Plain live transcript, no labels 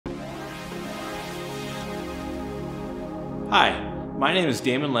Hi, my name is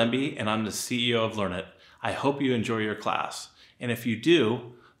Damon Lembi and I'm the CEO of Learnit. I hope you enjoy your class. And if you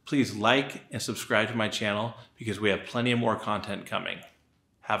do, please like and subscribe to my channel because we have plenty of more content coming.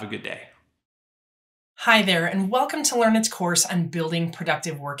 Have a good day. Hi there, and welcome to Learnit's course on building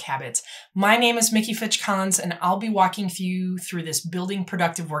productive work habits. My name is Mickey Fitch-Collins, and I'll be walking you through this Building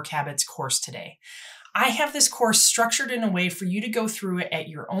Productive Work Habits course today. I have this course structured in a way for you to go through it at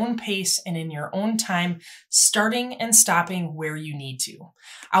your own pace and in your own time, starting and stopping where you need to.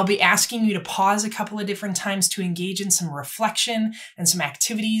 I'll be asking you to pause a couple of different times to engage in some reflection and some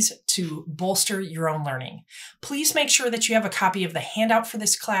activities to bolster your own learning. Please make sure that you have a copy of the handout for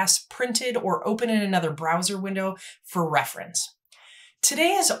this class printed or open in another browser window for reference.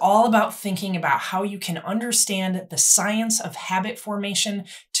 Today is all about thinking about how you can understand the science of habit formation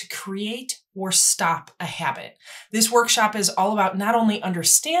to create or stop a habit. This workshop is all about not only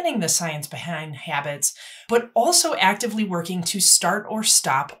understanding the science behind habits, but also actively working to start or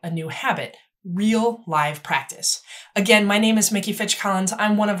stop a new habit. Real live practice. Again, my name is Mickey Fitch-Collins.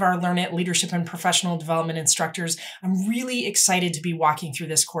 I'm one of our Learnit leadership and professional development instructors. I'm really excited to be walking through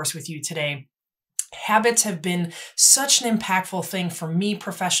this course with you today. Habits have been such an impactful thing for me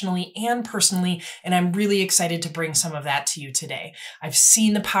professionally and personally, and I'm really excited to bring some of that to you today. I've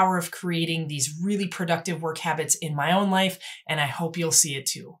seen the power of creating these really productive work habits in my own life, and I hope you'll see it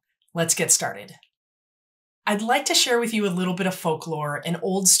too. Let's get started. I'd like to share with you a little bit of folklore, an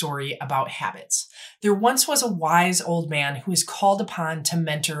old story about habits. There once was a wise old man who was called upon to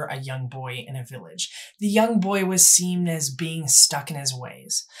mentor a young boy in a village. The young boy was seen as being stuck in his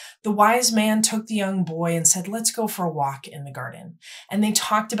ways. The wise man took the young boy and said, "Let's go for a walk in the garden." And they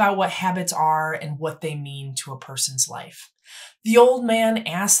talked about what habits are and what they mean to a person's life. The old man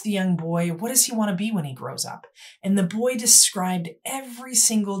asked the young boy, what does he want to be when he grows up? And the boy described every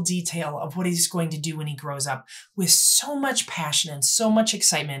single detail of what he's going to do when he grows up with so much passion and so much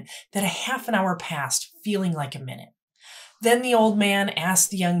excitement that a half an hour passed, feeling like a minute. Then the old man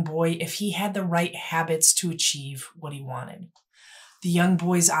asked the young boy if he had the right habits to achieve what he wanted. The young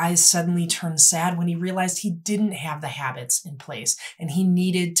boy's eyes suddenly turned sad when he realized he didn't have the habits in place and he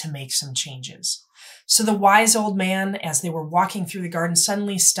needed to make some changes. So the wise old man, as they were walking through the garden,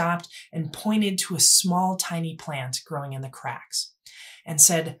 suddenly stopped and pointed to a small, tiny plant growing in the cracks and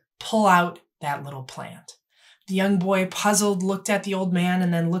said, "Pull out that little plant." The young boy, puzzled, looked at the old man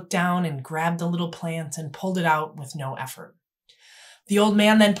and then looked down and grabbed the little plant and pulled it out with no effort. The old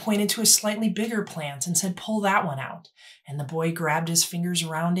man then pointed to a slightly bigger plant and said, "Pull that one out." And the boy grabbed his fingers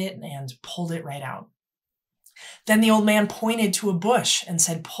around it and pulled it right out. Then the old man pointed to a bush and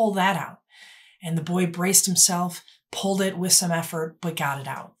said, "Pull that out." And the boy braced himself, pulled it with some effort, but got it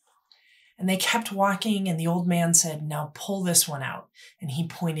out. And they kept walking, and the old man said, "Now pull this one out." And he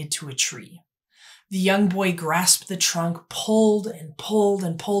pointed to a tree. The young boy grasped the trunk, pulled and pulled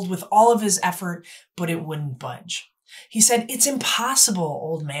and pulled with all of his effort, but it wouldn't budge. He said, "It's impossible,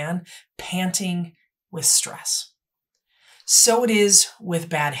 old man," panting with stress. "So it is with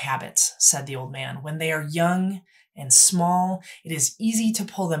bad habits," said the old man. "When they are young and small, it is easy to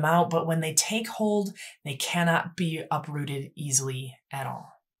pull them out, but when they take hold, they cannot be uprooted easily at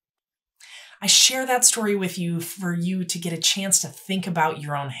all." I share that story with you for you to get a chance to think about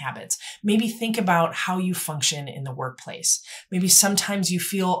your own habits. Maybe think about how you function in the workplace. Maybe sometimes you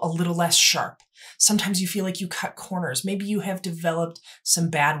feel a little less sharp. Sometimes you feel like you cut corners. Maybe you have developed some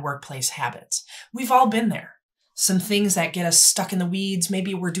bad workplace habits. We've all been there. Some things that get us stuck in the weeds.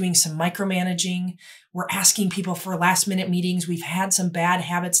 Maybe we're doing some micromanaging. We're asking people for last-minute meetings. We've had some bad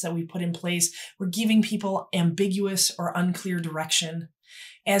habits that we put in place. We're giving people ambiguous or unclear direction.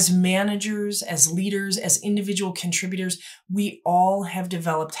 As managers, as leaders, as individual contributors, we all have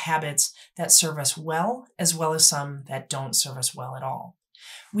developed habits that serve us well as some that don't serve us well at all.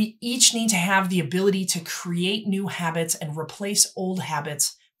 We each need to have the ability to create new habits and replace old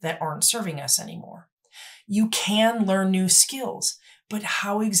habits that aren't serving us anymore. You can learn new skills, but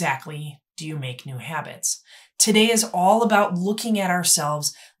how exactly do you make new habits? Today is all about looking at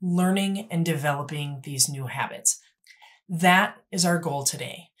ourselves, learning and developing these new habits. That is our goal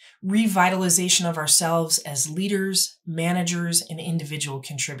today. Revitalization of ourselves as leaders, managers, and individual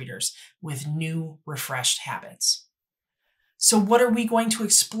contributors with new, refreshed habits. So what are we going to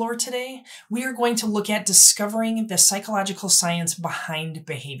explore today? We are going to look at discovering the psychological science behind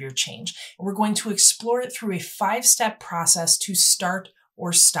behavior change. And we're going to explore it through a 5-step process to start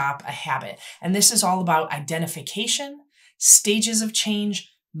or stop a habit. And this is all about identification, stages of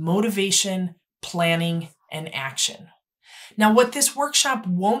change, motivation, planning, and action. Now, what this workshop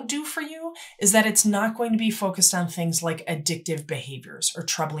won't do for you is that it's not going to be focused on things like addictive behaviors or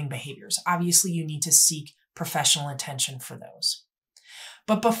troubling behaviors. Obviously, you need to seek professional attention for those.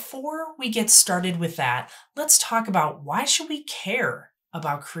 But before we get started with that, let's talk about why should we care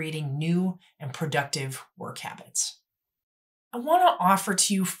about creating new and productive work habits. I want to offer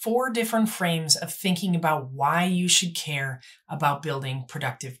to you 4 different frames of thinking about why you should care about building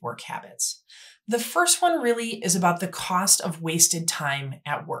productive work habits. The first one really is about the cost of wasted time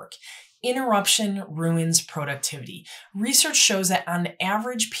at work. Interruption ruins productivity. Research shows that on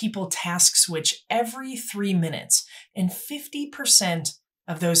average, people task switch every 3 minutes, and 50%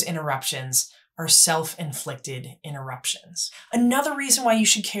 of those interruptions are self-inflicted interruptions. Another reason why you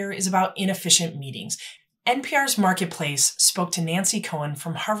should care is about inefficient meetings. NPR's Marketplace spoke to Nancy Cohen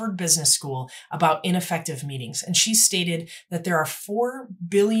from Harvard Business School about ineffective meetings, and she stated that there are 4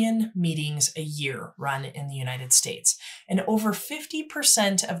 billion meetings a year run in the United States. And over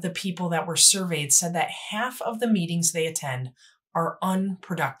 50% of the people that were surveyed said that half of the meetings they attend are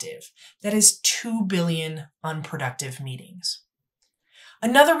unproductive. That is 2 billion unproductive meetings.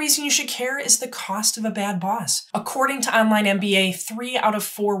 Another reason you should care is the cost of a bad boss. According to Online MBA, 3 out of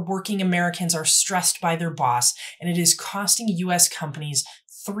 4 working Americans are stressed by their boss, and it is costing U.S. companies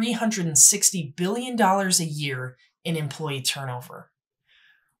 $360 billion a year in employee turnover.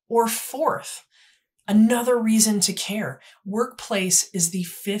 Or fourth, another reason to care, workplace is the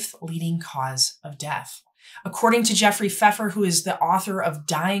 5th leading cause of death. According to Jeffrey Pfeffer, who is the author of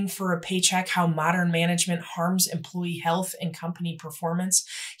Dying for a Paycheck, How Modern Management Harms Employee Health and Company Performance,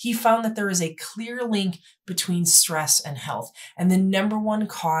 he found that there is a clear link between stress and health. And the number one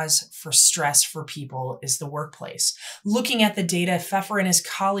cause for stress for people is the workplace. Looking at the data, Pfeffer and his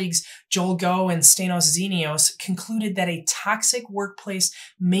colleagues, Joel Go and Stanos Xenios, concluded that a toxic workplace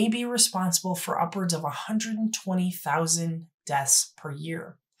may be responsible for upwards of 120,000 deaths per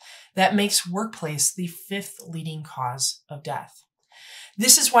year. That makes workplace the 5th leading cause of death.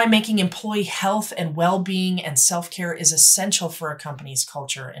 This is why making employee health and well-being and self-care is essential for a company's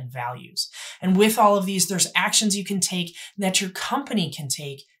culture and values. And with all of these, there's actions you can take that your company can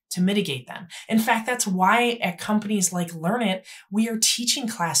take to mitigate them. In fact, that's why at companies like Learnit, we are teaching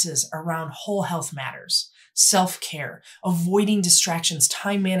classes around whole health matters, self-care, avoiding distractions,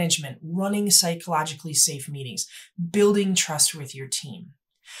 time management, running psychologically safe meetings, building trust with your team.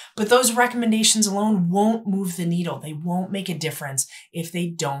 But those recommendations alone won't move the needle. They won't make a difference if they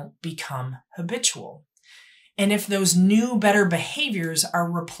don't become habitual. And if those new, better behaviors are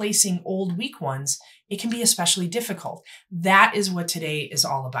replacing old, weak ones, it can be especially difficult. That is what today is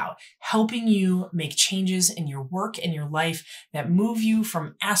all about, helping you make changes in your work and your life that move you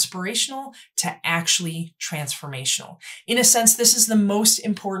from aspirational to actually transformational. In a sense, this is the most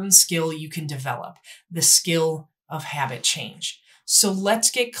important skill you can develop, the skill of habit change. So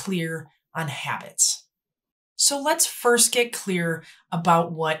let's get clear on habits. So let's first get clear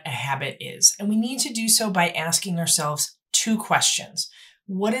about what a habit is. And we need to do so by asking ourselves 2 questions.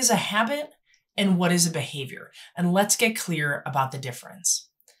 What is a habit and what is a behavior? And let's get clear about the difference.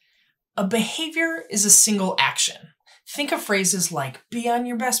 A behavior is a single action. Think of phrases like be on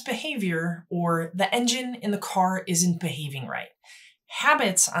your best behavior or the engine in the car isn't behaving right.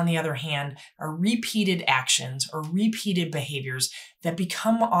 Habits, on the other hand, are repeated actions or repeated behaviors that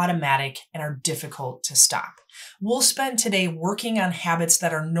become automatic and are difficult to stop. We'll spend today working on habits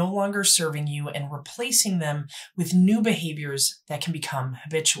that are no longer serving you and replacing them with new behaviors that can become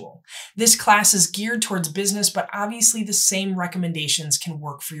habitual. This class is geared towards business, but obviously the same recommendations can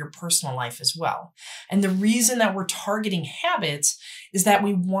work for your personal life as well. And the reason that we're targeting habits is that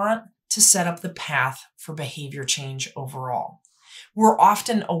we want to set up the path for behavior change overall. We're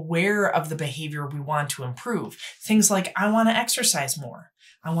often aware of the behavior we want to improve. Things like, I want to exercise more.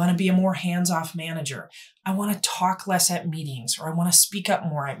 I want to be a more hands-off manager. I want to talk less at meetings, or I want to speak up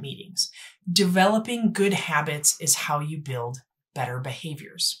more at meetings. Developing good habits is how you build better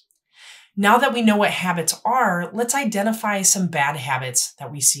behaviors. Now that we know what habits are, let's identify some bad habits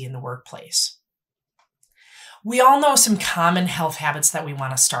that we see in the workplace. We all know some common health habits that we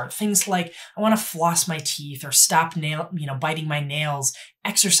want to start. Things like, I want to floss my teeth or stop biting my nails,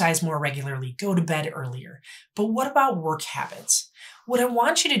 exercise more regularly, go to bed earlier. But what about work habits? What I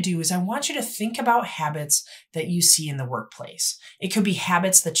want you to do is I want you to think about habits that you see in the workplace. It could be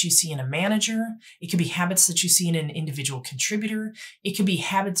habits that you see in a manager. It could be habits that you see in an individual contributor. It could be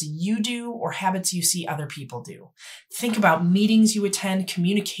habits you do or habits you see other people do. Think about meetings you attend,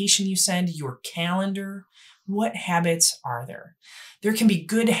 communication you send, your calendar. What habits are there? There can be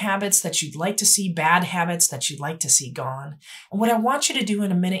good habits that you'd like to see, bad habits that you'd like to see gone. And what I want you to do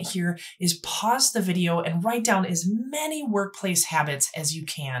in a minute here is pause the video and write down as many workplace habits as you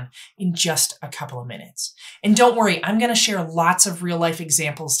can in just a couple of minutes. And don't worry, I'm going to share lots of real life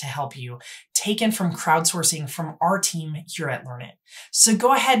examples to help you taken from crowdsourcing from our team here at Learnit. So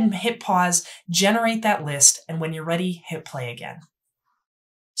go ahead and hit pause, generate that list, and when you're ready, hit play again.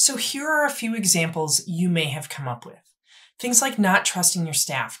 So here are a few examples you may have come up with. Things like not trusting your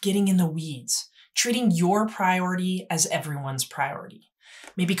staff, getting in the weeds, treating your priority as everyone's priority.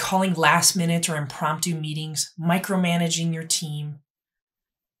 Maybe calling last minute or impromptu meetings, micromanaging your team,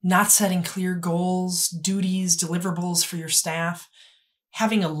 not setting clear goals, duties, deliverables for your staff,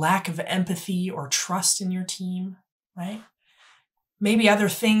 having a lack of empathy or trust in your team, right? Maybe other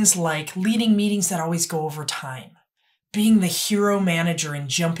things like leading meetings that always go over time, being the hero manager and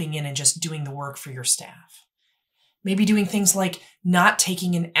jumping in and just doing the work for your staff. Maybe doing things like not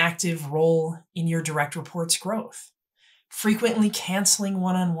taking an active role in your direct report's growth, frequently canceling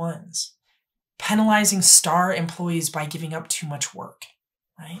one-on-ones, penalizing star employees by giving up too much work,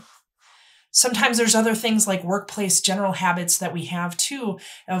 right? Sometimes there's other things like workplace general habits that we have too,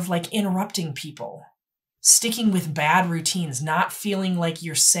 of like interrupting people, sticking with bad routines, not feeling like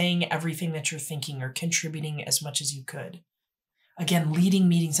you're saying everything that you're thinking or contributing as much as you could. Again, leading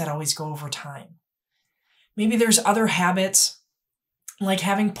meetings that always go over time. Maybe there's other habits like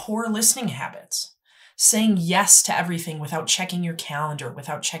having poor listening habits, saying yes to everything without checking your calendar,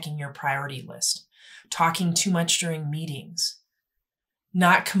 without checking your priority list, talking too much during meetings,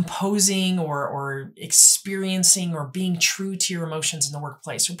 not composing or experiencing or being true to your emotions in the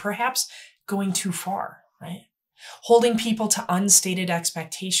workplace, or perhaps going too far, right? Holding people to unstated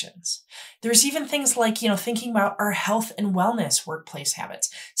expectations. There's even things like, thinking about our health and wellness workplace habits,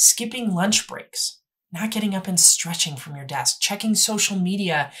 skipping lunch breaks, not getting up and stretching from your desk, checking social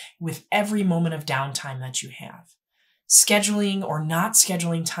media with every moment of downtime that you have, scheduling or not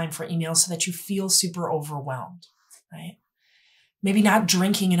scheduling time for emails so that you feel super overwhelmed, right? Maybe not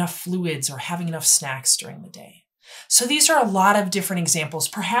drinking enough fluids or having enough snacks during the day. So these are a lot of different examples.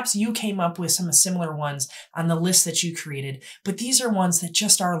 Perhaps you came up with some similar ones on the list that you created, but these are ones that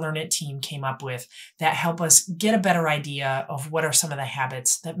just our Learnit team came up with that help us get a better idea of what are some of the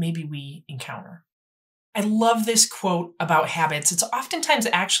habits that maybe we encounter. I love this quote about habits. It's oftentimes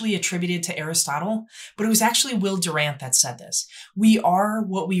actually attributed to Aristotle, but it was actually Will Durant that said this. We are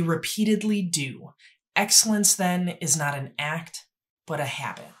what we repeatedly do. Excellence then is not an act, but a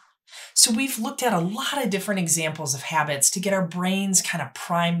habit. So we've looked at a lot of different examples of habits to get our brains kind of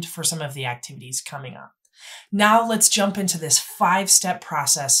primed for some of the activities coming up. Now let's jump into this 5-step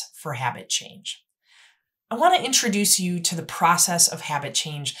process for habit change. I want to introduce you to the process of habit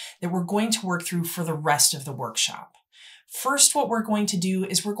change that we're going to work through for the rest of the workshop. First, what we're going to do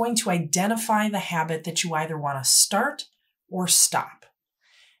is we're going to identify the habit that you either want to start or stop.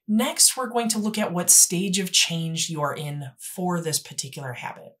 Next, we're going to look at what stage of change you are in for this particular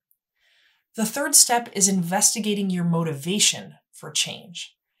habit. The third step is investigating your motivation for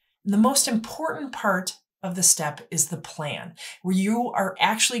change. And the most important part of the step is the plan, where you are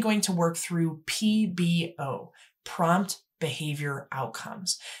actually going to work through PBO, prompt behavior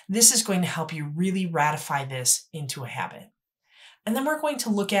outcomes. This is going to help you really ratify this into a habit. And then we're going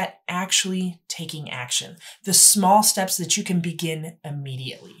to look at actually taking action, the small steps that you can begin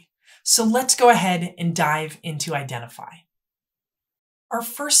immediately. So let's go ahead and dive into identify. Our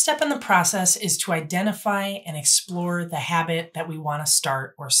first step in the process is to identify and explore the habit that we want to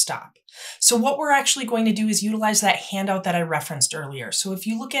start or stop. So what we're actually going to do is utilize that handout that I referenced earlier. So if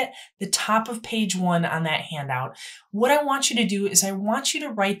you look at the top of page 1 on that handout, what I want you to do is I want you to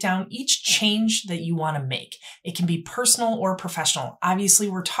write down each change that you want to make. It can be personal or professional. Obviously,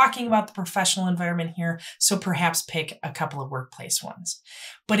 we're talking about the professional environment here, so perhaps pick a couple of workplace ones.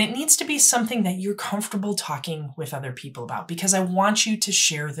 But it needs to be something that you're comfortable talking with other people about, because I want you to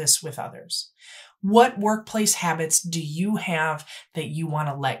share this with others. What workplace habits do you have that you want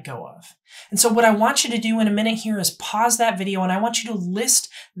to let go of? And so what I want you to do in a minute here is pause that video, and I want you to list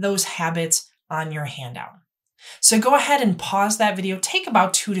those habits on your handout. So go ahead and pause that video, take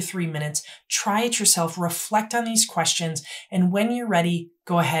about 2 to 3 minutes, try it yourself, reflect on these questions, and when you're ready,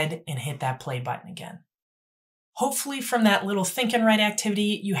 go ahead and hit that play button again. Hopefully from that little think and write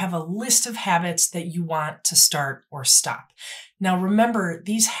activity, you have a list of habits that you want to start or stop. Now remember,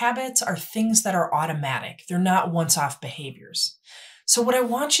 these habits are things that are automatic. They're not once-off behaviors. So what I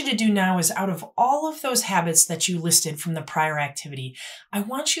want you to do now is, out of all of those habits that you listed from the prior activity, I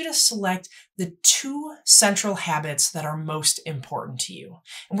want you to select the 2 central habits that are most important to you.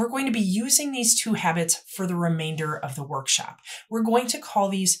 And we're going to be using these 2 habits for the remainder of the workshop. We're going to call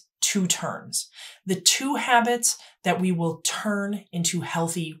these 2 turns. The 2 habits that we will turn into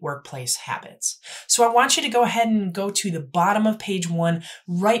healthy workplace habits. So I want you to go ahead and go to the bottom of page 1,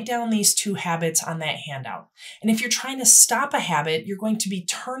 write down these 2 habits on that handout. And if you're trying to stop a habit, you're going to be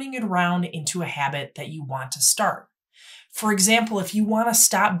turning it around into a habit that you want to start. For example, if you want to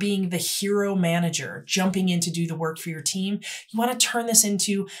stop being the hero manager, jumping in to do the work for your team, you want to turn this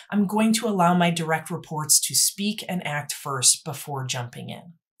into, I'm going to allow my direct reports to speak and act first before jumping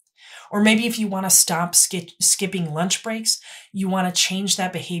in. Or maybe if you want to stop skipping lunch breaks, you want to change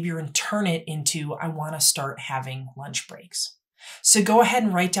that behavior and turn it into, I want to start having lunch breaks. So go ahead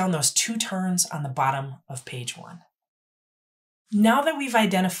and write down those 2 turns on the bottom of page 1. Now that we've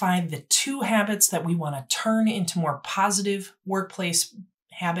identified the 2 habits that we want to turn into more positive workplace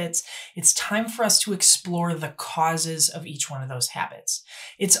habits, it's time for us to explore the causes of each one of those habits.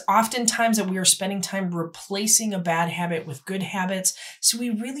 It's oftentimes that we are spending time replacing a bad habit with good habits, so we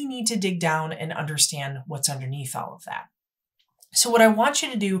really need to dig down and understand what's underneath all of that. So what I want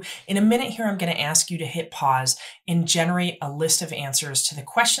you to do, in a minute here, I'm going to ask you to hit pause and generate a list of answers to the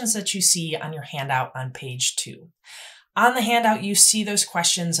questions that you see on your handout on page 2. On the handout, you see those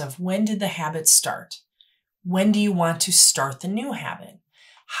questions of when did the habit start? When do you want to start the new habit?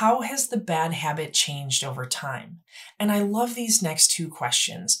 How has the bad habit changed over time? And I love these next 2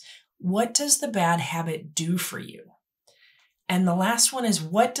 questions. What does the bad habit do for you? And the last one is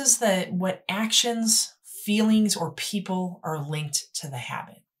what actions, feelings, or people are linked to the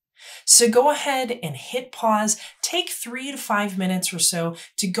habit? So go ahead and hit pause, take 3 to 5 minutes or so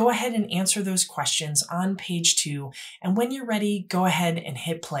to go ahead and answer those questions on page 2. And when you're ready, go ahead and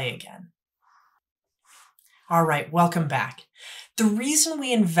hit play again. All right, welcome back. The reason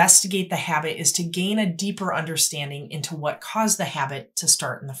we investigate the habit is to gain a deeper understanding into what caused the habit to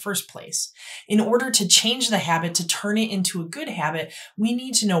start in the first place. In order to change the habit, to turn it into a good habit, we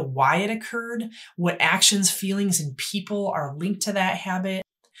need to know why it occurred, what actions, feelings, and people are linked to that habit.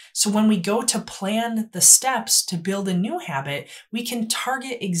 So when we go to plan the steps to build a new habit, we can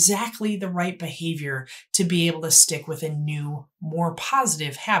target exactly the right behavior to be able to stick with a new, more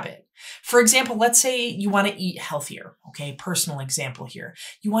positive habit. For example, let's say you want to eat healthier. Okay, personal example here.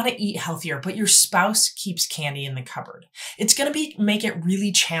 You want to eat healthier, but your spouse keeps candy in the cupboard. It's going to make it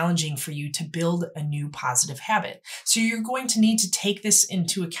really challenging for you to build a new positive habit. So you're going to need to take this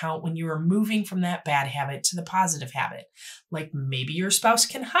into account when you are moving from that bad habit to the positive habit. Like maybe your spouse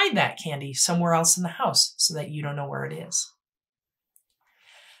can hide that candy somewhere else in the house so that you don't know where it is.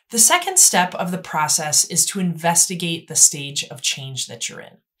 The second step of the process is to investigate the stage of change that you're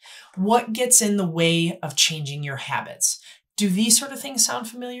in. What gets in the way of changing your habits? Do these sort of things sound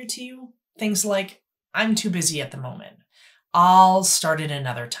familiar to you? Things like, I'm too busy at the moment. I'll start it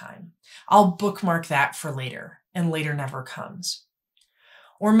another time. I'll bookmark that for later, and later never comes.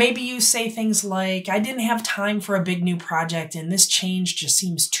 Or maybe you say things like, I didn't have time for a big new project and this change just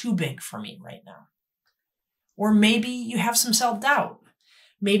seems too big for me right now. Or maybe you have some self-doubt.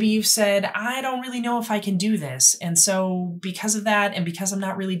 Maybe you've said, I don't really know if I can do this. And so because of that, and because I'm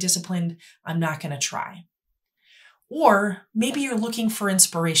not really disciplined, I'm not going to try. Or maybe you're looking for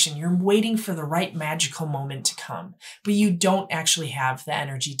inspiration. You're waiting for the right magical moment to come, but you don't actually have the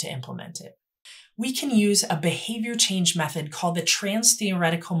energy to implement it. We can use a behavior change method called the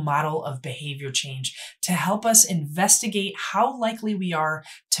trans-theoretical model of behavior change to help us investigate how likely we are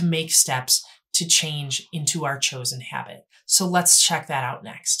to make steps to change into our chosen habit. So let's check that out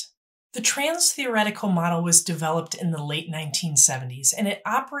next. The trans-theoretical model was developed in the late 1970s, and it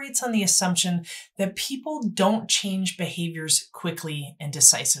operates on the assumption that people don't change behaviors quickly and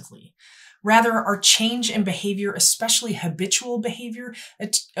decisively. Rather, our change in behavior, especially habitual behavior,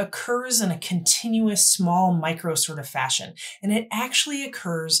 occurs in a continuous, small, micro sort of fashion. And it actually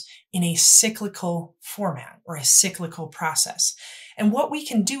occurs in a cyclical format or a cyclical process. And what we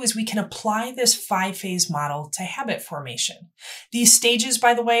can do is we can apply this 5-phase model to habit formation. These stages,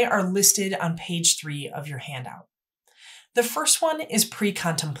 by the way, are listed on page 3 of your handout. The first one is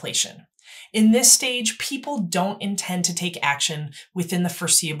pre-contemplation. In this stage, people don't intend to take action within the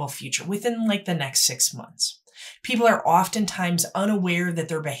foreseeable future, within like the next 6 months. People are oftentimes unaware that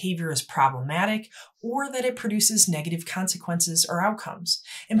their behavior is problematic or that it produces negative consequences or outcomes.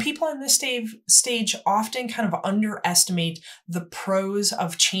 And people in this stage often kind of underestimate the pros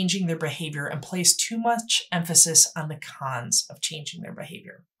of changing their behavior and place too much emphasis on the cons of changing their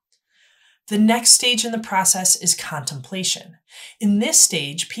behavior. The next stage in the process is contemplation. In this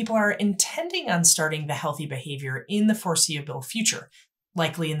stage, people are intending on starting the healthy behavior in the foreseeable future.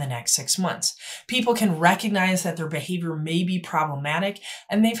 likely in the next 6 months. People can recognize that their behavior may be problematic,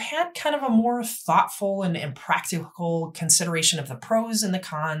 and they've had kind of a more thoughtful and practical consideration of the pros and the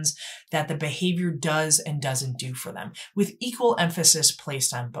cons that the behavior does and doesn't do for them, with equal emphasis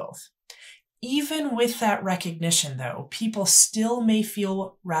placed on both. Even with that recognition, though, people still may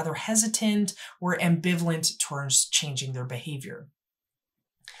feel rather hesitant or ambivalent towards changing their behavior.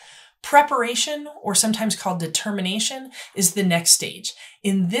 Preparation, or sometimes called determination, is the next stage.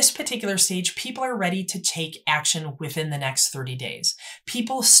 In this particular stage, people are ready to take action within the next 30 days.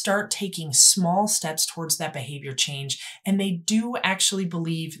 People start taking small steps towards that behavior change, and they do actually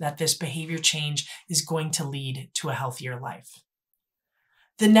believe that this behavior change is going to lead to a healthier life.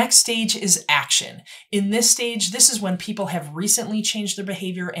 The next stage is action. In this stage, this is when people have recently changed their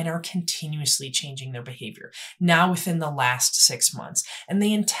behavior and are continuously changing their behavior, now within the last 6 months. And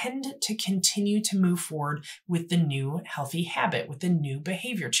they intend to continue to move forward with the new healthy habit, with the new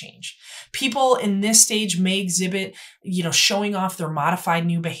behavior change. People in this stage may exhibit, showing off their modified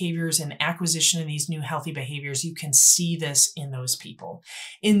new behaviors and acquisition of these new healthy behaviors. You can see this in those people.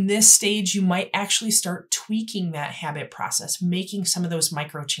 In this stage, you might actually start tweaking that habit process, making some of those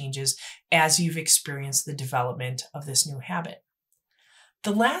micro changes as you've experienced the development of this new habit.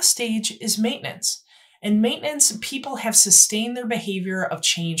 The last stage is maintenance. In maintenance, people have sustained their behavior of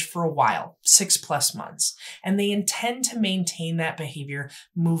change for a while, 6+ months, and they intend to maintain that behavior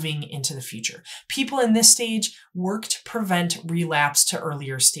moving into the future. People in this stage work to prevent relapse to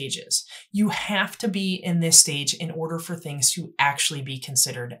earlier stages. You have to be in this stage in order for things to actually be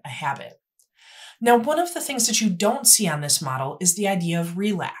considered a habit. Now, one of the things that you don't see on this model is the idea of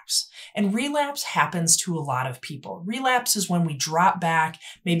relapse. And relapse happens to a lot of people. Relapse is when we drop back,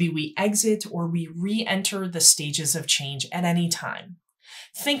 maybe we exit or we re-enter the stages of change at any time.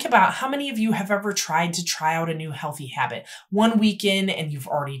 Think about how many of you have ever tried to try out a new healthy habit, 1 week in and you've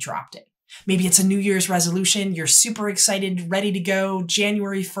already dropped it. Maybe it's a New Year's resolution, you're super excited, ready to go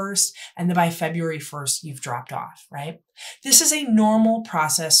January 1st, and then by February 1st, you've dropped off, right? This is a normal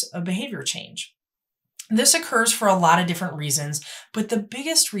process of behavior change. This occurs for a lot of different reasons, but the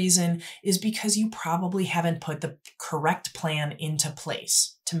biggest reason is because you probably haven't put the correct plan into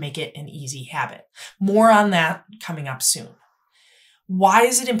place to make it an easy habit. More on that coming up soon. Why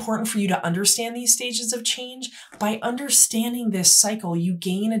is it important for you to understand these stages of change? By understanding this cycle, you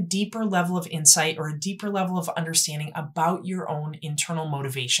gain a deeper level of insight or a deeper level of understanding about your own internal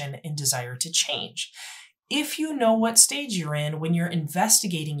motivation and desire to change. If you know what stage you're in when you're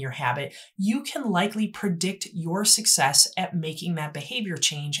investigating your habit, you can likely predict your success at making that behavior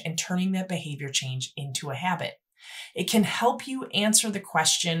change and turning that behavior change into a habit. It can help you answer the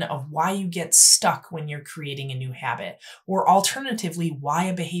question of why you get stuck when you're creating a new habit, or alternatively, why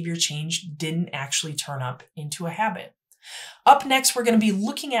a behavior change didn't actually turn up into a habit. Up next, we're going to be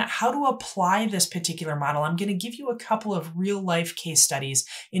looking at how to apply this particular model. I'm going to give you a couple of real-life case studies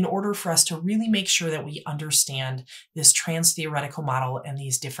in order for us to really make sure that we understand this trans-theoretical model and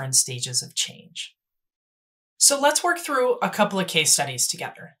these different stages of change. So let's work through a couple of case studies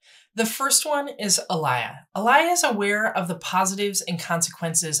together. The first one is Alaya. Alaya is aware of the positives and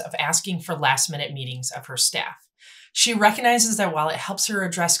consequences of asking for last-minute meetings of her staff. She recognizes that while it helps her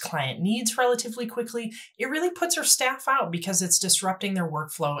address client needs relatively quickly, it really puts her staff out because it's disrupting their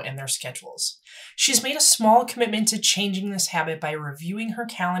workflow and their schedules. She's made a small commitment to changing this habit by reviewing her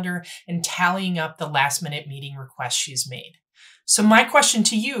calendar and tallying up the last-minute meeting requests she's made. So my question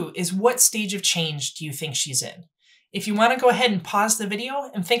to you is, what stage of change do you think she's in? If you want to go ahead and pause the video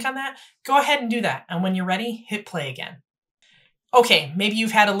and think on that, go ahead and do that. And when you're ready, hit play again. Okay, maybe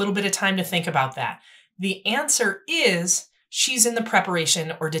you've had a little bit of time to think about that. The answer is she's in the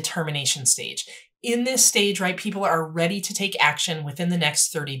preparation or determination stage. In this stage, right, people are ready to take action within the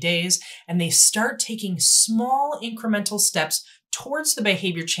next 30 days, and they start taking small incremental steps towards the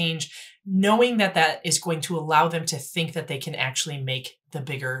behavior change, knowing that that is going to allow them to think that they can actually make the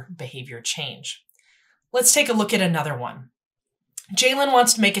bigger behavior change. Let's take a look at another one. Jalen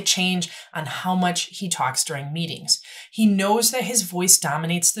wants to make a change on how much he talks during meetings. He knows that his voice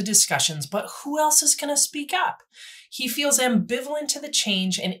dominates the discussions, but who else is going to speak up? He feels ambivalent to the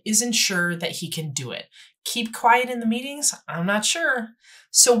change and isn't sure that he can do it. Keep quiet in the meetings? I'm not sure.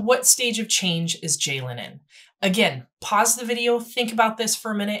 So what stage of change is Jalen in? Again, pause the video, think about this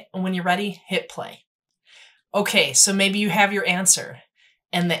for a minute, and when you're ready, hit play. Okay, so maybe you have your answer.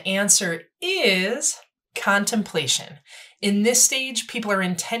 And the answer is contemplation. In this stage, people are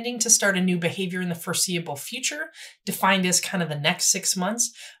intending to start a new behavior in the foreseeable future, defined as kind of the next 6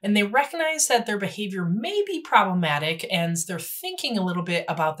 months, and they recognize that their behavior may be problematic and they're thinking a little bit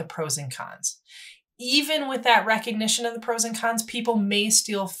about the pros and cons. Even with that recognition of the pros and cons, people may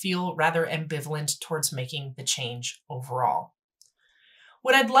still feel rather ambivalent towards making the change overall.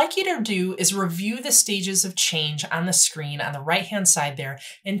 What I'd like you to do is review the stages of change on the screen on the right-hand side there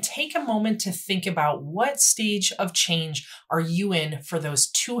and take a moment to think about what stage of change are you in for those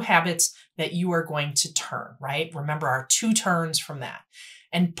 2 habits that you are going to turn, right? Remember our 2 turns from that.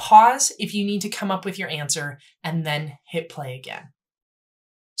 And pause if you need to come up with your answer and then hit play again.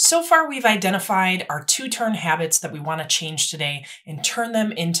 So far, we've identified our 2 turn habits that we want to change today and turn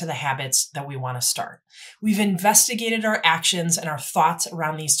them into the habits that we want to start. We've investigated our actions and our thoughts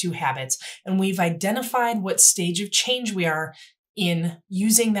around these 2 habits, and we've identified what stage of change we are in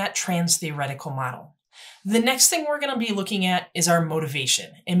using that trans-theoretical model. The next thing we're going to be looking at is our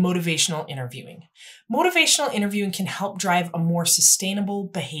motivation and motivational interviewing. Motivational interviewing can help drive a more sustainable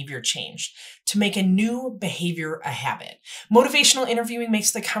behavior change to make a new behavior a habit. Motivational interviewing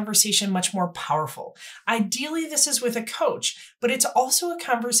makes the conversation much more powerful. Ideally, this is with a coach, but it's also a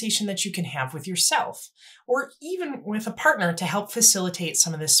conversation that you can have with yourself or even with a partner to help facilitate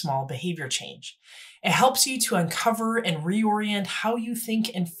some of this small behavior change. It helps you to uncover and reorient how you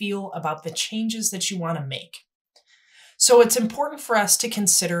think and feel about the changes that you want to make. So it's important for us to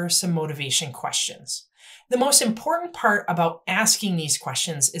consider some motivation questions. The most important part about asking these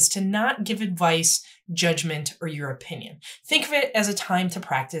questions is to not give advice, judgment, or your opinion. Think of it as a time to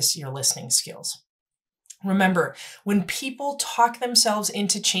practice your listening skills. Remember, when people talk themselves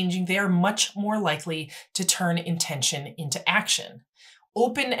into changing, they are much more likely to turn intention into action.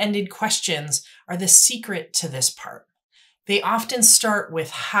 Open-ended questions are the secret to this part. They often start with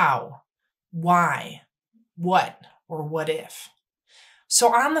how, why, what, or what if.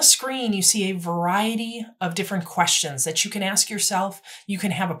 So on the screen, you see a variety of different questions that you can ask yourself. You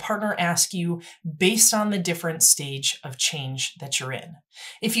can have a partner ask you based on the different stage of change that you're in.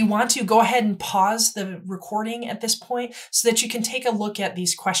 If you want to, go ahead and pause the recording at this point so that you can take a look at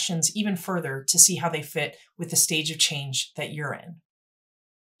these questions even further to see how they fit with the stage of change that you're in.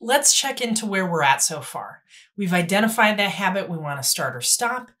 Let's check into where we're at so far. We've identified that habit we want to start or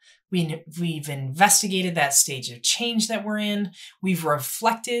stop. We've investigated that stage of change that we're in. We've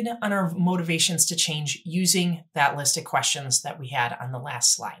reflected on our motivations to change using that list of questions that we had on the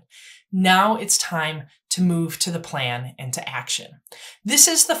last slide. Now it's time to move to the plan and to action. This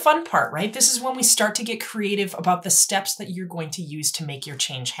is the fun part, right? This is when we start to get creative about the steps that you're going to use to make your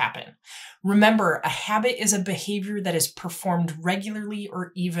change happen. Remember, a habit is a behavior that is performed regularly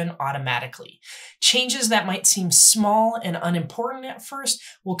or even automatically. Changes that might seem small and unimportant at first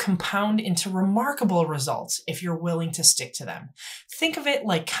will compound into remarkable results if you're willing to stick to them. Think of it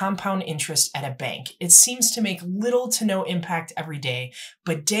like compound interest at a bank. It seems to make little to no impact every day,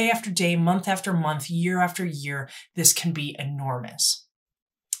 but day after day, month after month, year after year, this can be enormous.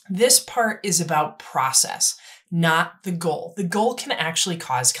 This part is about process, not the goal. The goal can actually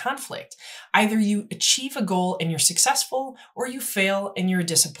cause conflict. Either you achieve a goal and you're successful, or you fail and you're a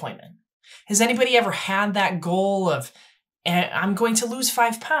disappointment. Has anybody ever had that goal of, I'm going to lose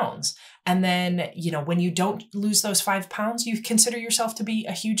 5 pounds? And then, when you don't lose those 5 pounds, you consider yourself to be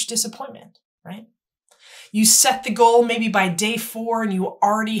a huge disappointment, right? You set the goal maybe by day 4 and you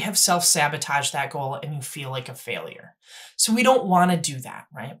already have self-sabotaged that goal and you feel like a failure. So we don't want to do that,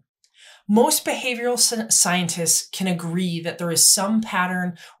 right? Most behavioral scientists can agree that there is some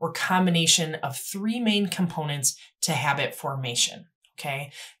pattern or combination of 3 main components to habit formation,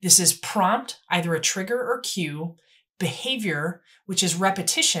 okay? This is prompt, either a trigger or cue, behavior, which is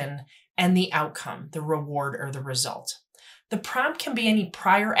repetition, and the outcome, the reward or the result. The prompt can be any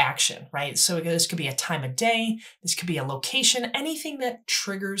prior action, right? So this could be a time of day, this could be a location, anything that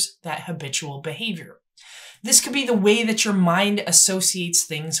triggers that habitual behavior. This could be the way that your mind associates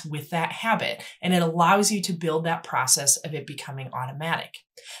things with that habit, and it allows you to build that process of it becoming automatic.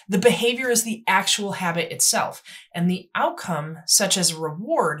 The behavior is the actual habit itself, and the outcome, such as a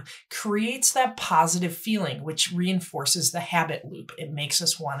reward, creates that positive feeling, which reinforces the habit loop. It makes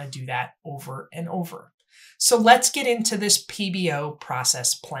us want to do that over and over. So let's get into this PBO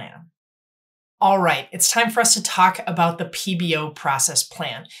process plan. All right, it's time for us to talk about the PBO process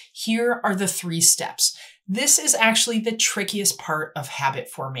plan. Here are the 3 steps. This is actually the trickiest part of habit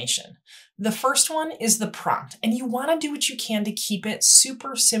formation. The first one is the prompt, and you want to do what you can to keep it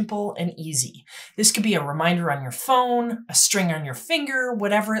super simple and easy. This could be a reminder on your phone, a string on your finger,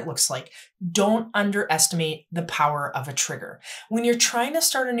 whatever it looks like. Don't underestimate the power of a trigger. When you're trying to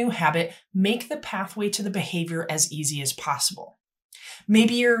start a new habit, make the pathway to the behavior as easy as possible.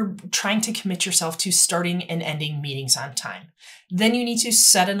 Maybe you're trying to commit yourself to starting and ending meetings on time. Then you need to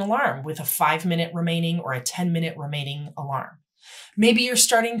set an alarm with a 5-minute remaining or a 10-minute remaining alarm. Maybe you're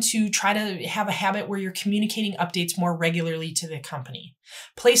starting to try to have a habit where you're communicating updates more regularly to the company.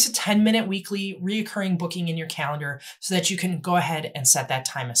 Place a 10-minute weekly reoccurring booking in your calendar so that you can go ahead and set that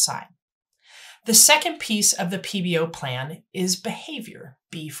time aside. The second piece of the PBO plan is behavior,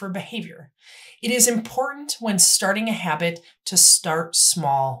 B for behavior. It is important when starting a habit to start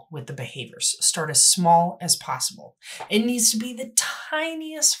small with the behaviors. Start as small as possible. It needs to be the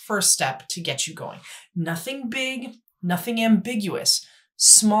tiniest first step to get you going. Nothing big, nothing ambiguous.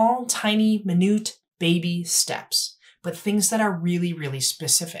 Small, tiny, minute, baby steps, but things that are really, really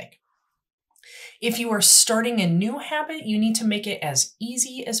specific. If you are starting a new habit, you need to make it as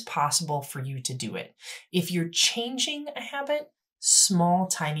easy as possible for you to do it. If you're changing a habit, small,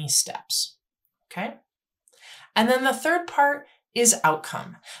 tiny steps, okay? And then the third part is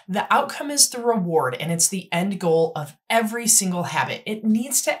outcome. The outcome is the reward, and it's the end goal of every single habit. It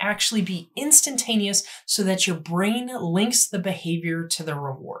needs to actually be instantaneous so that your brain links the behavior to the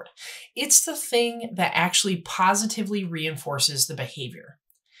reward. It's the thing that actually positively reinforces the behavior.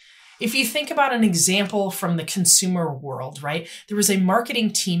 If you think about an example from the consumer world, right? There was a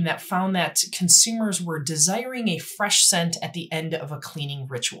marketing team that found that consumers were desiring a fresh scent at the end of a cleaning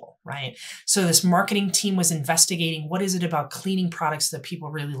ritual, right? So this marketing team was investigating what is it about cleaning products that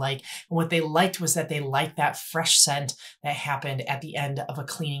people really like. And what they liked was that they liked that fresh scent that happened at the end of a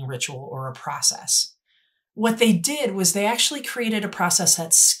cleaning ritual or a process. What they did was they actually created a process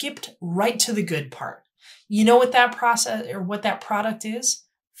that skipped right to the good part. You know what that process or what that product is?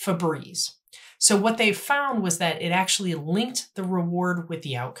 Febreze. So what they found was that it actually linked the reward with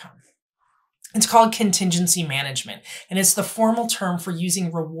the outcome. It's called contingency management, and it's the formal term for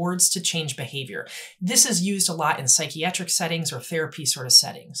using rewards to change behavior. This is used a lot in psychiatric settings or therapy sort of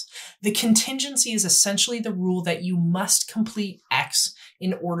settings. The contingency is essentially the rule that you must complete X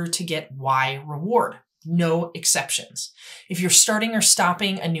in order to get Y reward. No exceptions. If you're starting or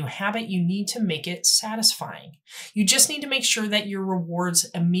stopping a new habit, you need to make it satisfying. You just need to make sure that your rewards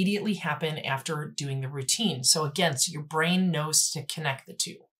immediately happen after doing the routine. So again, so your brain knows to connect the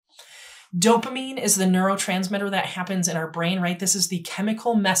two. Dopamine is the neurotransmitter that happens in our brain, right? This is the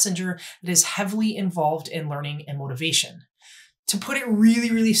chemical messenger that is heavily involved in learning and motivation. To put it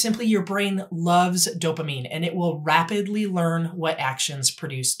really, really simply, your brain loves dopamine and it will rapidly learn what actions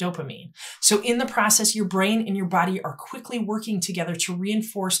produce dopamine. So in the process, your brain and your body are quickly working together to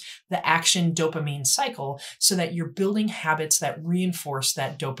reinforce the action dopamine cycle so that you're building habits that reinforce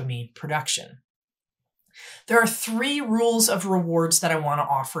that dopamine production. There are 3 rules of rewards that I want to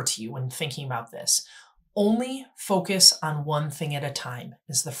offer to you when thinking about this. Only focus on one thing at a time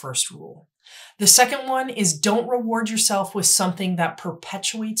is the first rule. The second one is don't reward yourself with something that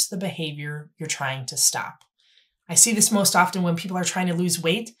perpetuates the behavior you're trying to stop. I see this most often when people are trying to lose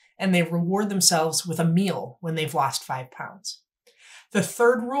weight and they reward themselves with a meal when they've lost 5 pounds. The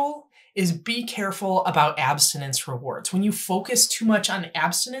third rule is be careful about abstinence rewards. When you focus too much on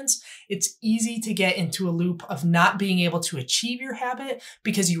abstinence, it's easy to get into a loop of not being able to achieve your habit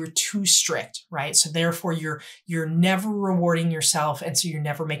because you were too strict, right? So therefore you're never rewarding yourself, and so you're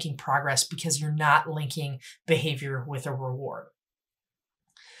never making progress because you're not linking behavior with a reward.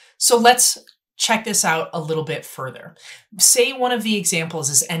 So let's check this out a little bit further. Say one of the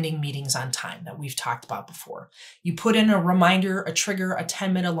examples is ending meetings on time that we've talked about before. You put in a reminder, a trigger, a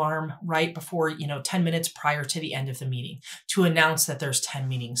 10-minute alarm right before, 10 minutes prior to the end of the meeting to announce that there's 10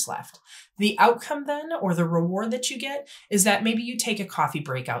 meetings left. The outcome then, or the reward that you get, is that maybe you take a coffee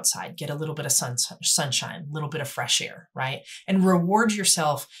break outside, get a little bit of sunshine, a little bit of fresh air, right? And reward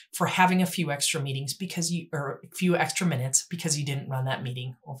yourself for having a few extra meetings or a few extra minutes because you didn't run that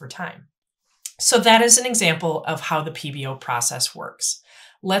meeting over time. So that is an example of how the PBO process works.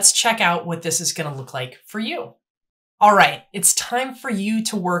 Let's check out what this is going to look like for you. All right, it's time for you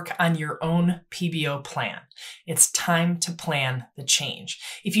to work on your own PBO plan. It's time to plan the change.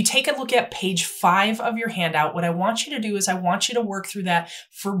 If you take a look at page 5 of your handout, what I want you to do is I want you to work through that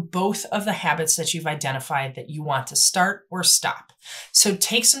for both of the habits that you've identified that you want to start or stop. So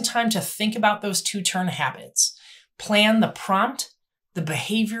take some time to think about those 2-turn habits. Plan the prompt, the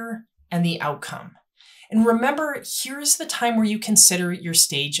behavior, and the outcome. And remember, here's the time where you consider your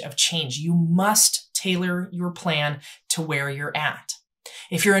stage of change. You must tailor your plan to where you're at.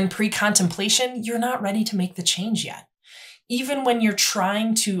 If you're in pre-contemplation, you're not ready to make the change yet. Even when you're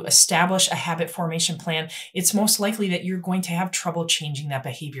trying to establish a habit formation plan, it's most likely that you're going to have trouble changing that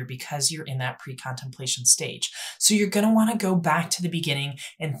behavior because you're in that pre-contemplation stage. So you're going to want to go back to the beginning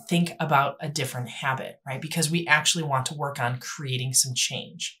and think about a different habit, right? Because we actually want to work on creating some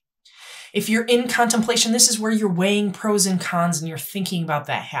change. If you're in contemplation, this is where you're weighing pros and cons and you're thinking about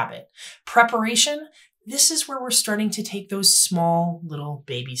that habit. Preparation, This is where we're starting to take those small little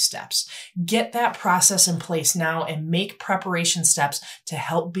baby steps. Get that process in place now and make preparation steps to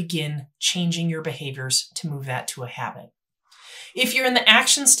help begin changing your behaviors to move that to a habit. If you're in the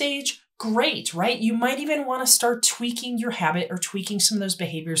action stage, great, right? You might even want to start tweaking your habit or tweaking some of those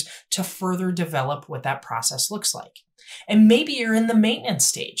behaviors to further develop what that process looks like. And maybe you're in the maintenance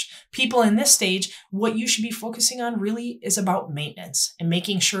stage. People in this stage, what you should be focusing on really is about maintenance and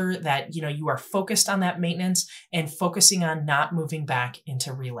making sure that you are focused on that maintenance and focusing on not moving back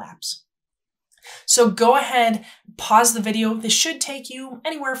into relapse. So go ahead, pause the video. This should take you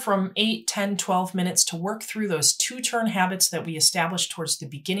anywhere from 8, 10, 12 minutes to work through those 2-turn habits that we established towards the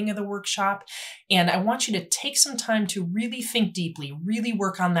beginning of the workshop. And I want you to take some time to really think deeply, really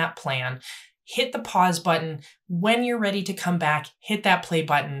work on that plan. Hit the pause button. When you're ready to come back, hit that play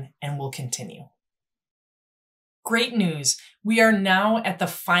button and we'll continue. Great news. We are now at the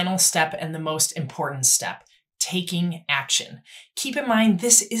final step and the most important step, taking action. Keep in mind,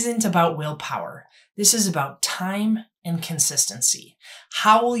 this isn't about willpower. This is about time and consistency.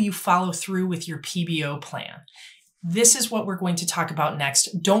 How will you follow through with your PBO plan? This is what we're going to talk about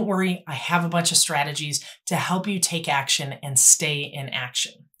next. Don't worry, I have a bunch of strategies to help you take action and stay in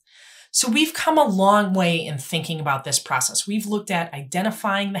action. So we've come a long way in thinking about this process. We've looked at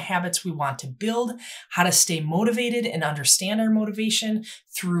identifying the habits we want to build, how to stay motivated and understand our motivation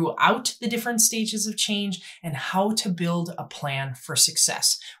throughout the different stages of change, and how to build a plan for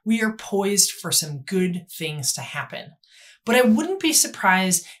success. We are poised for some good things to happen. But I wouldn't be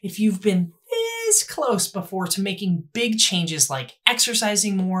surprised if you've been this close before to making big changes like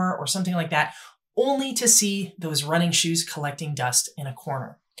exercising more or something like that, only to see those running shoes collecting dust in a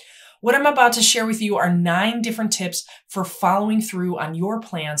corner. What I'm about to share with you are 9 different tips for following through on your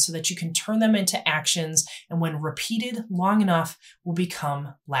plan so that you can turn them into actions and when repeated long enough will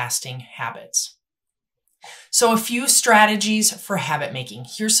become lasting habits. So a few strategies for habit making.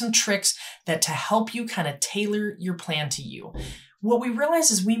 Here's some tricks that to help you kind of tailor your plan to you. What we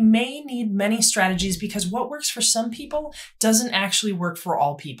realize is we may need many strategies because what works for some people doesn't actually work for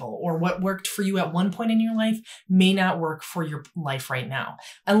all people, or what worked for you at one point in your life may not work for your life right now.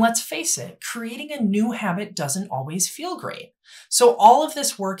 And let's face it, creating a new habit doesn't always feel great. So all of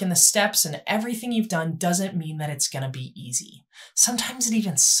this work and the steps and everything you've done doesn't mean that it's going to be easy. Sometimes it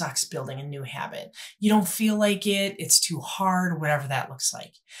even sucks building a new habit. You don't feel like it, it's too hard, whatever that looks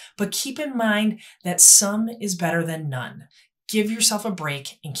like. But keep in mind that some is better than none. Give yourself a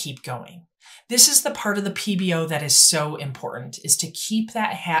break and keep going. This is the part of the PBO that is so important, is to keep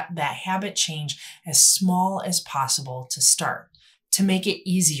that habit change as small as possible to start, to make it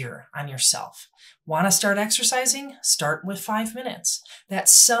easier on yourself. Want to start exercising? Start with 5 minutes. That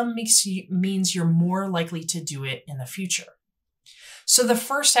sum means you're more likely to do it in the future. So the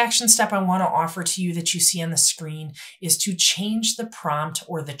first action step I want to offer to you that you see on the screen is to change the prompt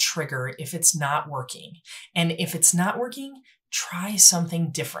or the trigger if it's not working. And if it's not working, try something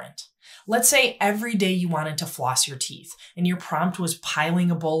different. Let's say every day you wanted to floss your teeth and your prompt was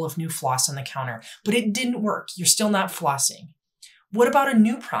piling a bowl of new floss on the counter, but it didn't work. You're still not flossing. What about a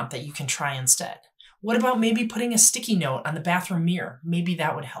new prompt that you can try instead? What about maybe putting a sticky note on the bathroom mirror? Maybe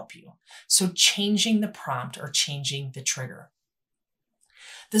that would help you. So changing the prompt or changing the trigger.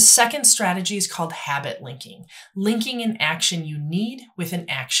 The second strategy is called habit linking. Linking an action you need with an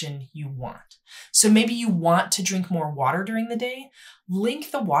action you want. So maybe you want to drink more water during the day.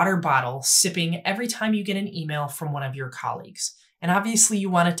 Link the water bottle sipping every time you get an email from one of your colleagues. And obviously you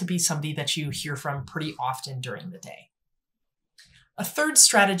want it to be somebody that you hear from pretty often during the day. A third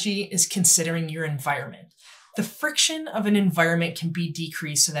strategy is considering your environment. The friction of an environment can be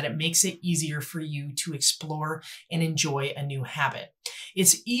decreased so that it makes it easier for you to explore and enjoy a new habit.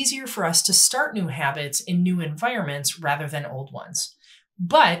 It's easier for us to start new habits in new environments rather than old ones.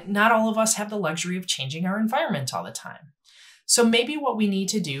 But not all of us have the luxury of changing our environment all the time. So maybe what we need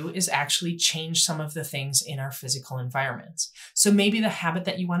to do is actually change some of the things in our physical environments. So maybe the habit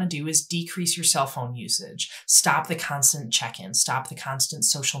that you want to do is decrease your cell phone usage, stop the constant check-ins, stop the constant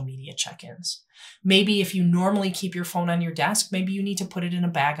social media check-ins. Maybe if you normally keep your phone on your desk, maybe you need to put it in a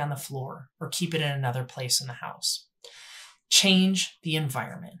bag on the floor or keep it in another place in the house. Change the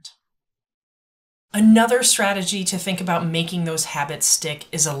environment. Another strategy to think about making those habits stick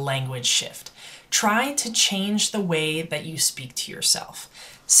is a language shift. Try to change the way that you speak to yourself.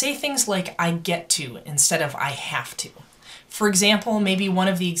 Say things like I get to instead of I have to. For example, maybe one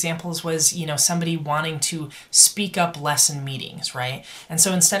of the examples was, somebody wanting to speak up less in meetings, right? And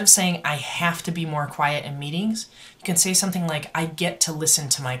so instead of saying I have to be more quiet in meetings, you can say something like I get to listen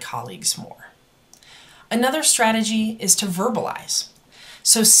to my colleagues more. Another strategy is to verbalize.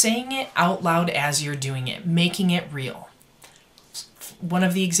 So saying it out loud as you're doing it, making it real. One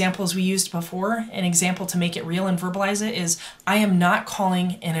of the examples we used before, an example to make it real and verbalize it is, I am not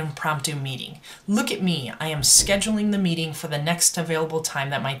calling an impromptu meeting. Look at me, I am scheduling the meeting for the next available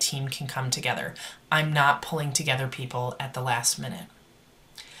time that my team can come together. I'm not pulling together people at the last minute.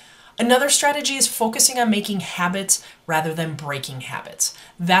 Another strategy is focusing on making habits rather than breaking habits.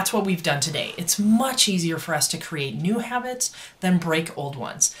 That's what we've done today. It's much easier for us to create new habits than break old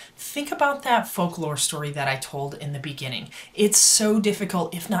ones. Think about that folklore story that I told in the beginning. It's so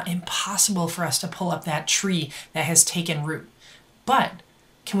difficult, if not impossible, for us to pull up that tree that has taken root. But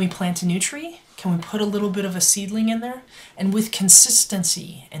can we plant a new tree? Can we put a little bit of a seedling in there? And with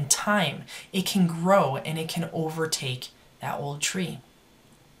consistency and time, it can grow and it can overtake that old tree.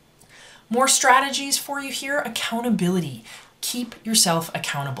 More strategies for you here. Accountability. Keep yourself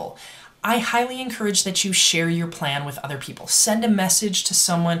accountable. I highly encourage that you share your plan with other people. Send a message to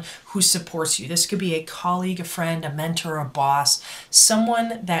someone who supports you. This could be a colleague, a friend, a mentor, a boss,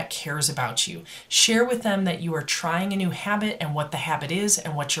 someone that cares about you. Share with them that you are trying a new habit and what the habit is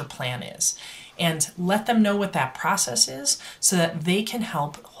and what your plan is. And let them know what that process is so that they can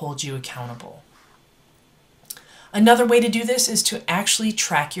help hold you accountable. Another way to do this is to actually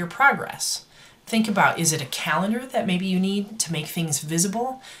track your progress. Think about, is it a calendar that maybe you need to make things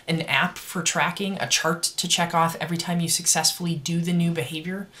visible, an app for tracking, a chart to check off every time you successfully do the new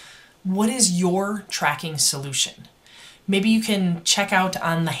behavior? What is your tracking solution? Maybe you can check out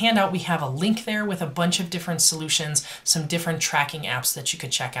on the handout, we have a link there with a bunch of different solutions, some different tracking apps that you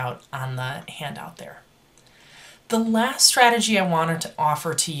could check out on the handout there. The last strategy I wanted to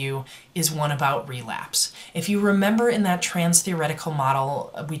offer to you is one about relapse. If you remember in that trans-theoretical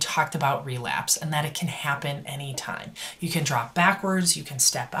model, we talked about relapse and that it can happen anytime. You can drop backwards, you can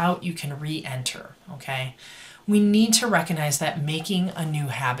step out, you can re-enter, okay? We need to recognize that making a new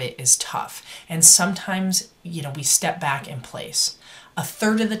habit is tough. And sometimes, we step back in place. A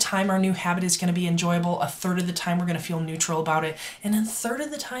third of the time our new habit is going to be enjoyable, a third of the time we're going to feel neutral about it, and a third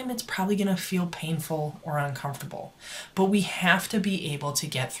of the time it's probably going to feel painful or uncomfortable. But we have to be able to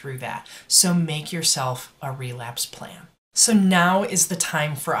get through that. So make yourself a relapse plan. So now is the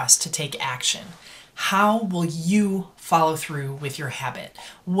time for us to take action. How will you follow through with your habit?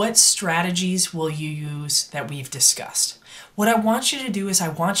 What strategies will you use that we've discussed? What I want you to do is I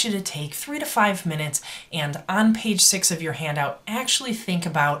want you to take 3 to 5 minutes and on page 6 of your handout, actually think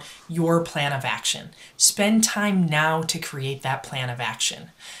about your plan of action. Spend time now to create that plan of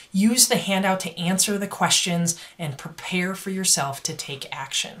action. Use the handout to answer the questions and prepare for yourself to take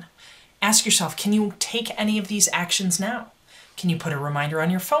action. Ask yourself, can you take any of these actions now? Can you put a reminder on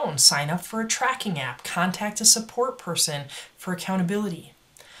your phone, sign up for a tracking app, contact a support person for accountability?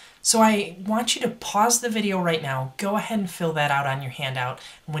 So I want you to pause the video right now, go ahead and fill that out on your handout,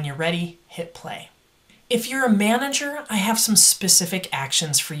 and when you're ready, hit play. If you're a manager, I have some specific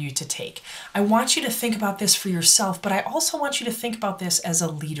actions for you to take. I want you to think about this for yourself, but I also want you to think about this as a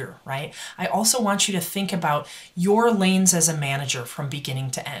leader, right? I also want you to think about your lanes as a manager from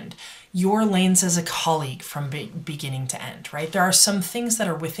beginning to end, your lanes as a colleague from beginning to end, right? There are some things that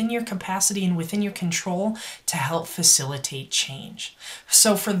are within your capacity and within your control to help facilitate change.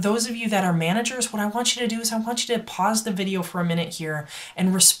 So for those of you that are managers, what I want you to do is I want you to pause the video for a minute here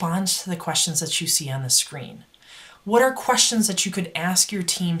and respond to the questions that you see on the screen. What are questions that you could ask your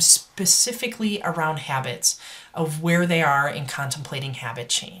team specifically around habits of where they are in contemplating habit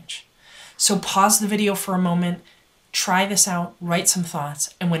change? So pause the video for a moment, try this out, write some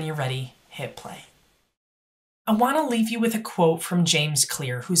thoughts, and when you're ready, hit play. I want to leave you with a quote from James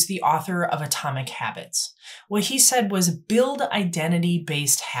Clear, who's the author of Atomic Habits. What he said was, build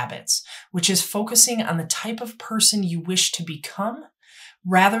identity-based habits, which is focusing on the type of person you wish to become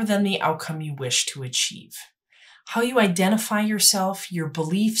rather than the outcome you wish to achieve. How you identify yourself, your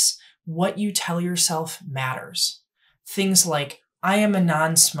beliefs, what you tell yourself matters. Things like, I am a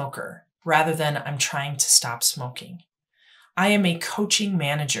non-smoker, rather than I'm trying to stop smoking. I am a coaching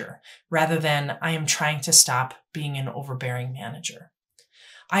manager, rather than I am trying to stop being an overbearing manager.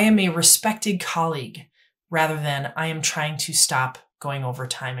 I am a respected colleague, rather than I am trying to stop going over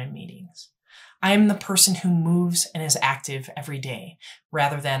time in meetings. I am the person who moves and is active every day,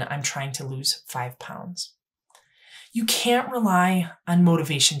 rather than I'm trying to lose 5 pounds. You can't rely on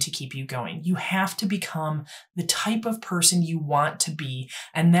motivation to keep you going. You have to become the type of person you want to be,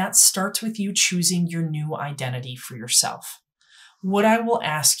 and that starts with you choosing your new identity for yourself. What I will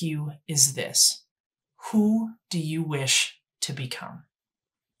ask you is this: who do you wish to become?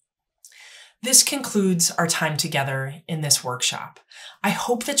 This concludes our time together in this workshop. I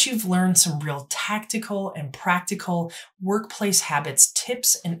hope that you've learned some real tactical and practical workplace habits,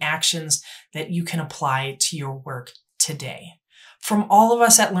 tips, and actions that you can apply to your work today. From all of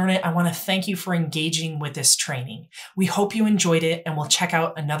us at Learnit, I want to thank you for engaging with this training. We hope you enjoyed it, and we'll check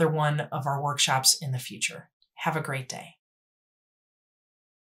out another one of our workshops in the future. Have a great day.